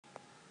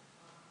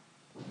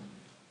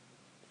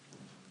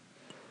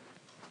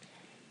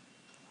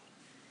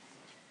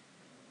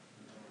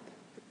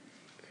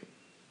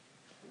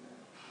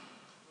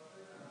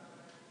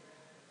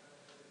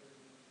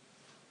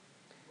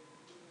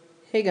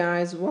Hey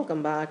guys,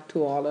 welcome back to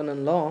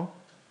allornonelaw.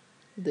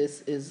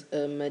 This is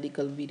a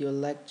medical video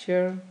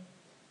lecture,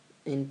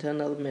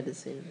 internal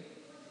medicine.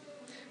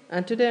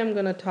 And today I'm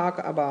going to talk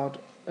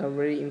about a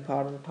very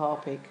important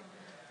topic,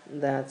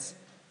 that's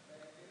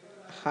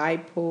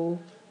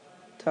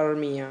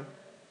hypothermia.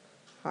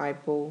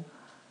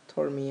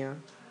 Hypothermia.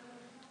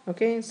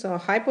 Okay, so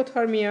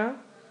hypothermia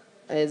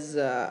is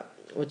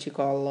what you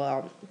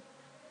call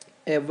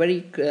a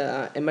very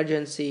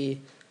emergency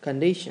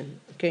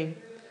condition. Okay,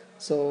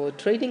 so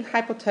treating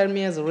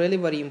hypothermia is really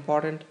very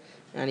important,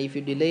 and if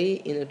you delay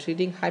in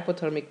treating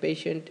hypothermic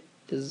patient,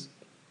 it is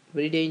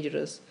very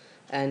dangerous.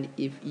 And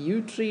if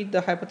you treat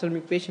the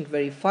hypothermic patient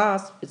very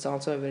fast, it's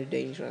also very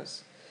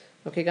dangerous.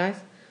 Okay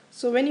guys,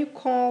 so when you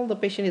call the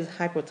patient is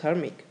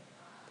hypothermic,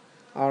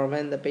 or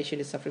when the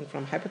patient is suffering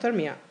from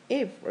hypothermia,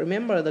 if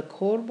remember the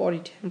core body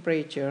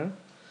temperature,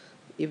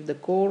 if the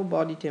core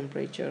body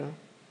temperature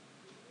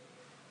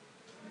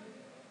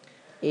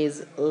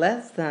is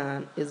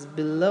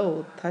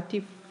below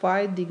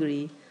 35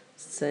 degree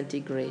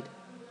centigrade.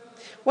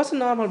 What's the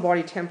normal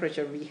body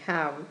temperature we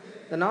have?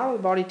 The normal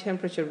body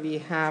temperature we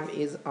have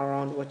is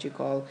around what you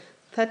call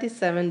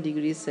 37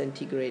 degrees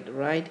centigrade,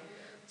 right?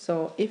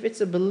 So if it's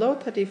below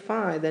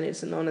 35, then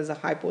it's known as a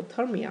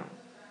hypothermia.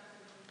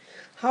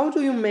 How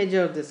do you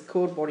measure this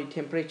core body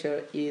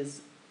temperature?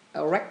 Is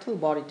a rectal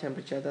body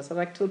temperature. That's a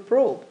rectal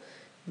probe.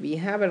 We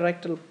have a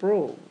rectal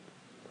probe,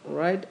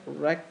 right?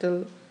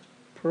 Rectal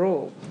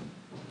probe,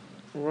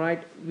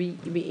 right?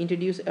 We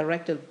introduce a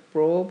rectal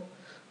probe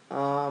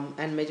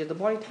and measure the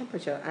body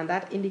temperature, and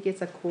that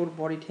indicates a core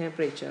body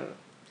temperature.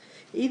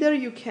 Either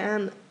you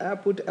can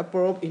put a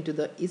probe into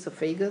the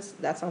esophagus,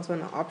 that's also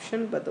an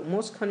option, but the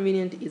most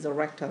convenient is a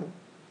rectal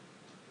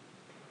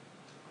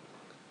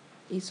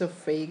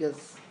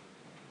esophagus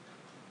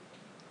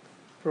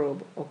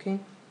probe. Okay,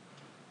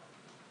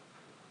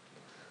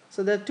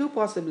 so there are two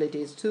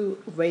possibilities,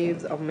 two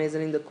ways of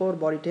measuring the core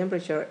body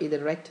temperature,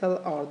 either rectal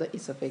or the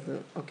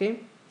esophageal. Okay,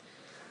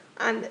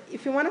 and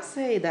if you want to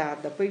say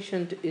that the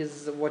patient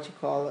is what you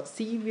call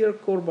severe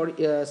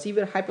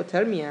severe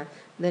hypothermia,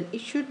 then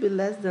it should be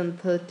less than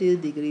 30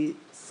 degree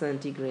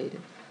centigrade.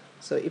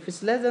 So if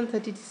it's less than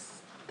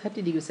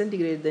 30 degree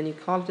centigrade, then you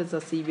call it as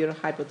a severe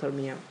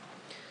hypothermia.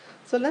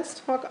 So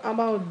let's talk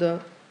about the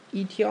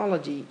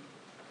etiology.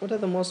 What are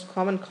the most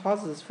common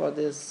causes for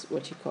this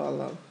what you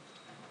call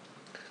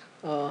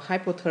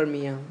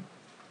hypothermia?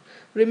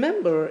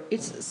 Remember,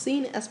 it's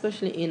seen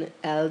especially in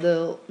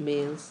elder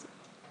males,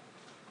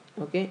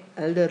 okay,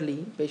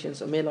 elderly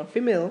patients, or male or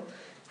female,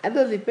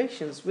 elderly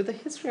patients with a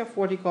history of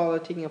what you call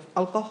taking of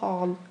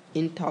alcohol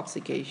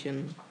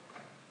intoxication.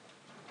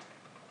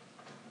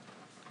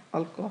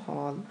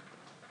 Alcohol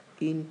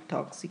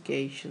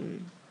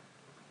intoxication.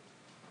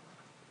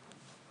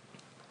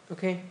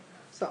 Okay,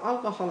 so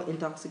alcohol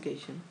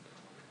intoxication.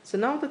 So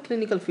now the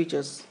clinical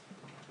features.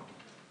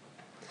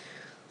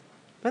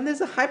 When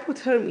there's a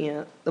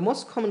hypothermia, the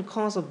most common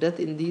cause of death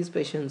in these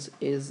patients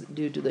is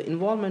due to the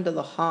involvement of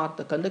the heart,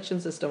 the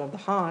conduction system of the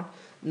heart,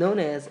 known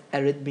as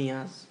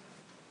arrhythmias.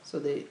 So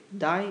they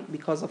die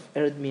because of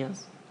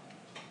arrhythmias.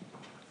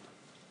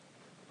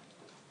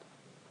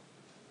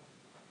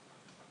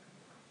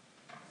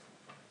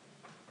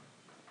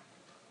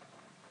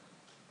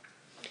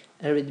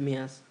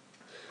 Arrhythmias.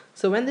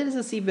 So when there is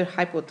a severe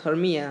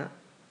hypothermia,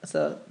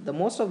 so the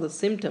most of the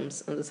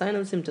symptoms and the sign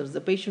and symptoms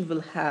the patient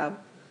will have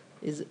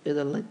is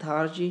either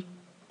lethargy.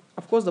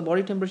 Of course, the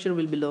body temperature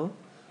will be low.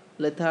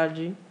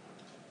 Lethargy,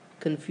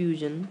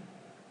 confusion,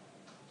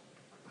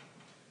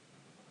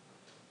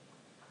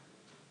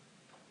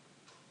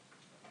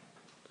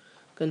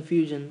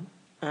 confusion,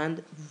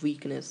 and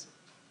weakness.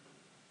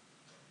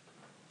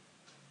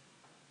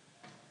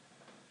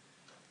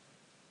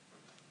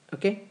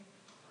 Okay,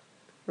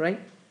 right?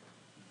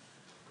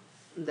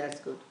 That's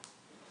good.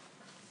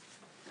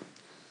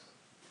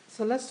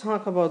 So let's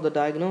talk about the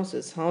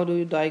diagnosis. How do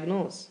you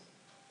diagnose?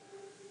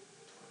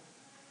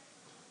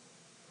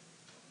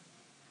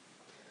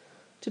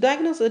 To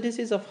diagnose a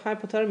disease of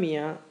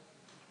hypothermia,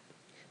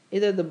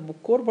 either the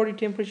core body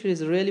temperature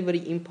is really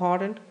very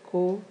important,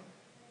 core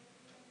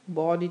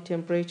body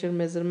temperature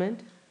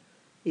measurement,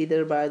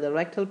 either by the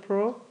rectal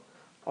probe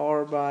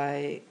or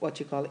by what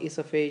you call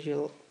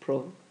esophageal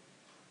probe.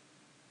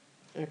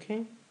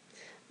 Okay,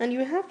 and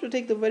you have to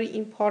take the very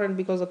important,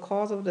 because the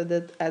cause of the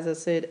death, as I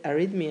said,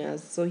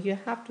 arrhythmias, so you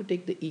have to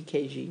take the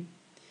EKG.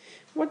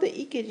 What the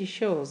EKG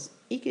shows,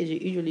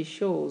 EKG usually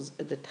shows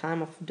at the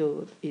time of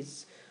death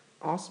is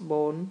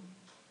Osborne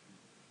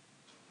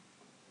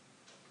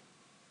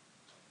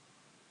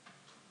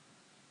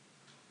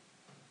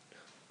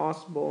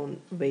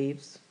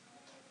waves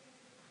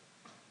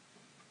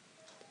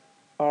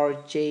or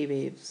J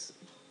waves,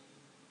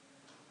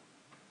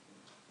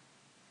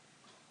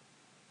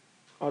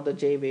 or the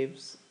J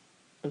waves.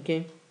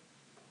 Okay,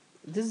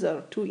 these are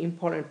two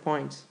important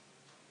points.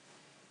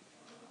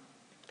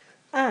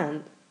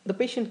 And the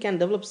patient can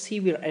develop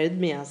severe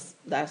arrhythmias,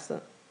 that's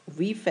the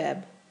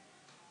VFib,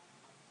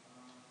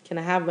 can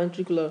have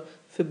ventricular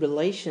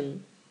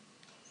fibrillation,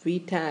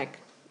 VTAC,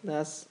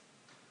 that's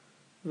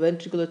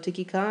ventricular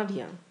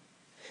tachycardia.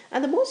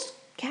 And the most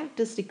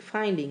characteristic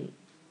finding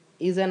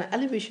is an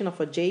elevation of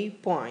a J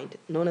point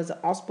known as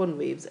the Osborne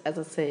waves, as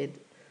I said.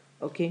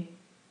 Okay,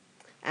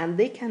 and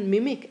they can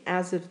mimic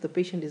as if the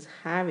patient is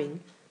having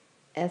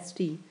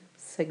ST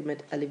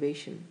segment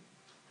elevation.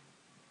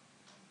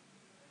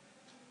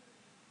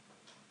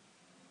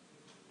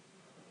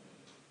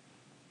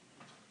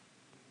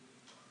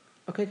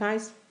 Okay,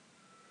 guys,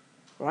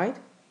 right?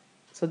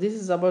 So this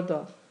is about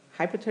the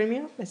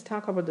hypothermia. Let's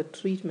talk about the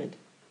treatment.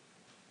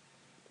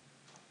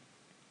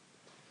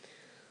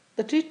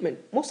 The treatment,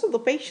 most of the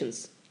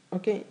patients,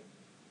 okay,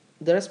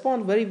 they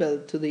respond very well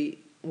to the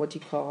what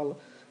you call,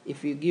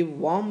 if you give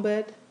warm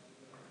bed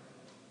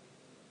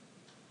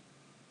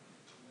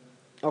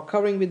or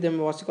covering with them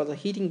what you call the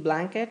heating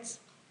blankets.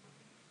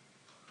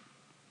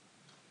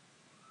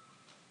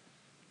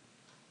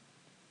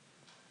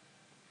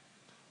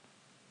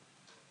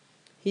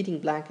 Heating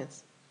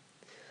blankets.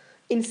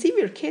 In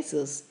severe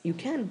cases, you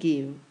can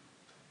give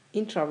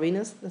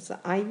intravenous, that's the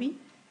IV,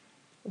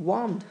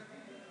 warmed,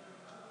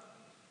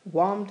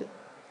 warmed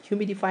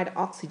humidified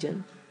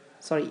oxygen,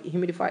 sorry,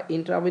 humidified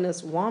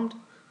intravenous warmed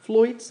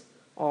fluids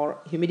or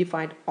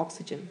humidified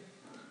oxygen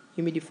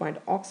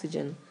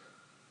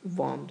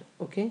warmed,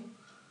 okay?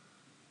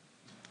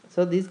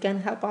 So these can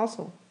help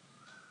also,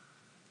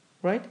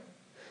 right?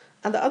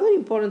 And the other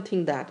important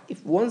thing that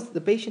if once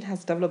the patient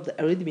has developed the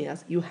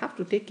arrhythmias, you have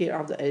to take care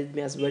of the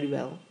arrhythmias very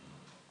well.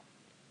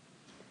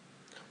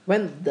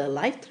 When the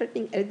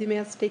life-threatening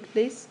arrhythmias take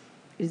place,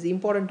 it is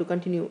important to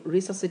continue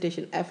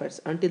resuscitation efforts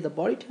until the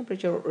body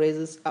temperature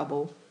rises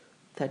above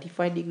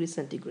 35 degrees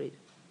centigrade.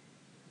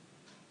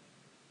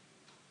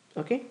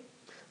 Okay?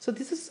 So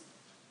this is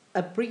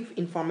a brief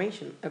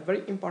information, a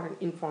very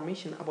important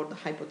information about the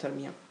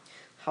hypothermia.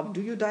 How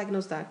do you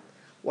diagnose that?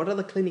 What are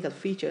the clinical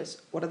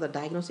features? What are the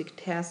diagnostic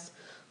tests?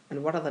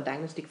 And what are the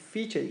diagnostic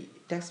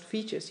test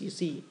features you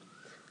see?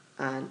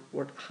 And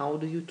how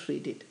do you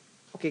treat it?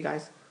 Okay,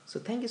 guys. So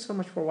thank you so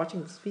much for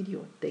watching this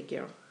video. Take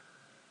care.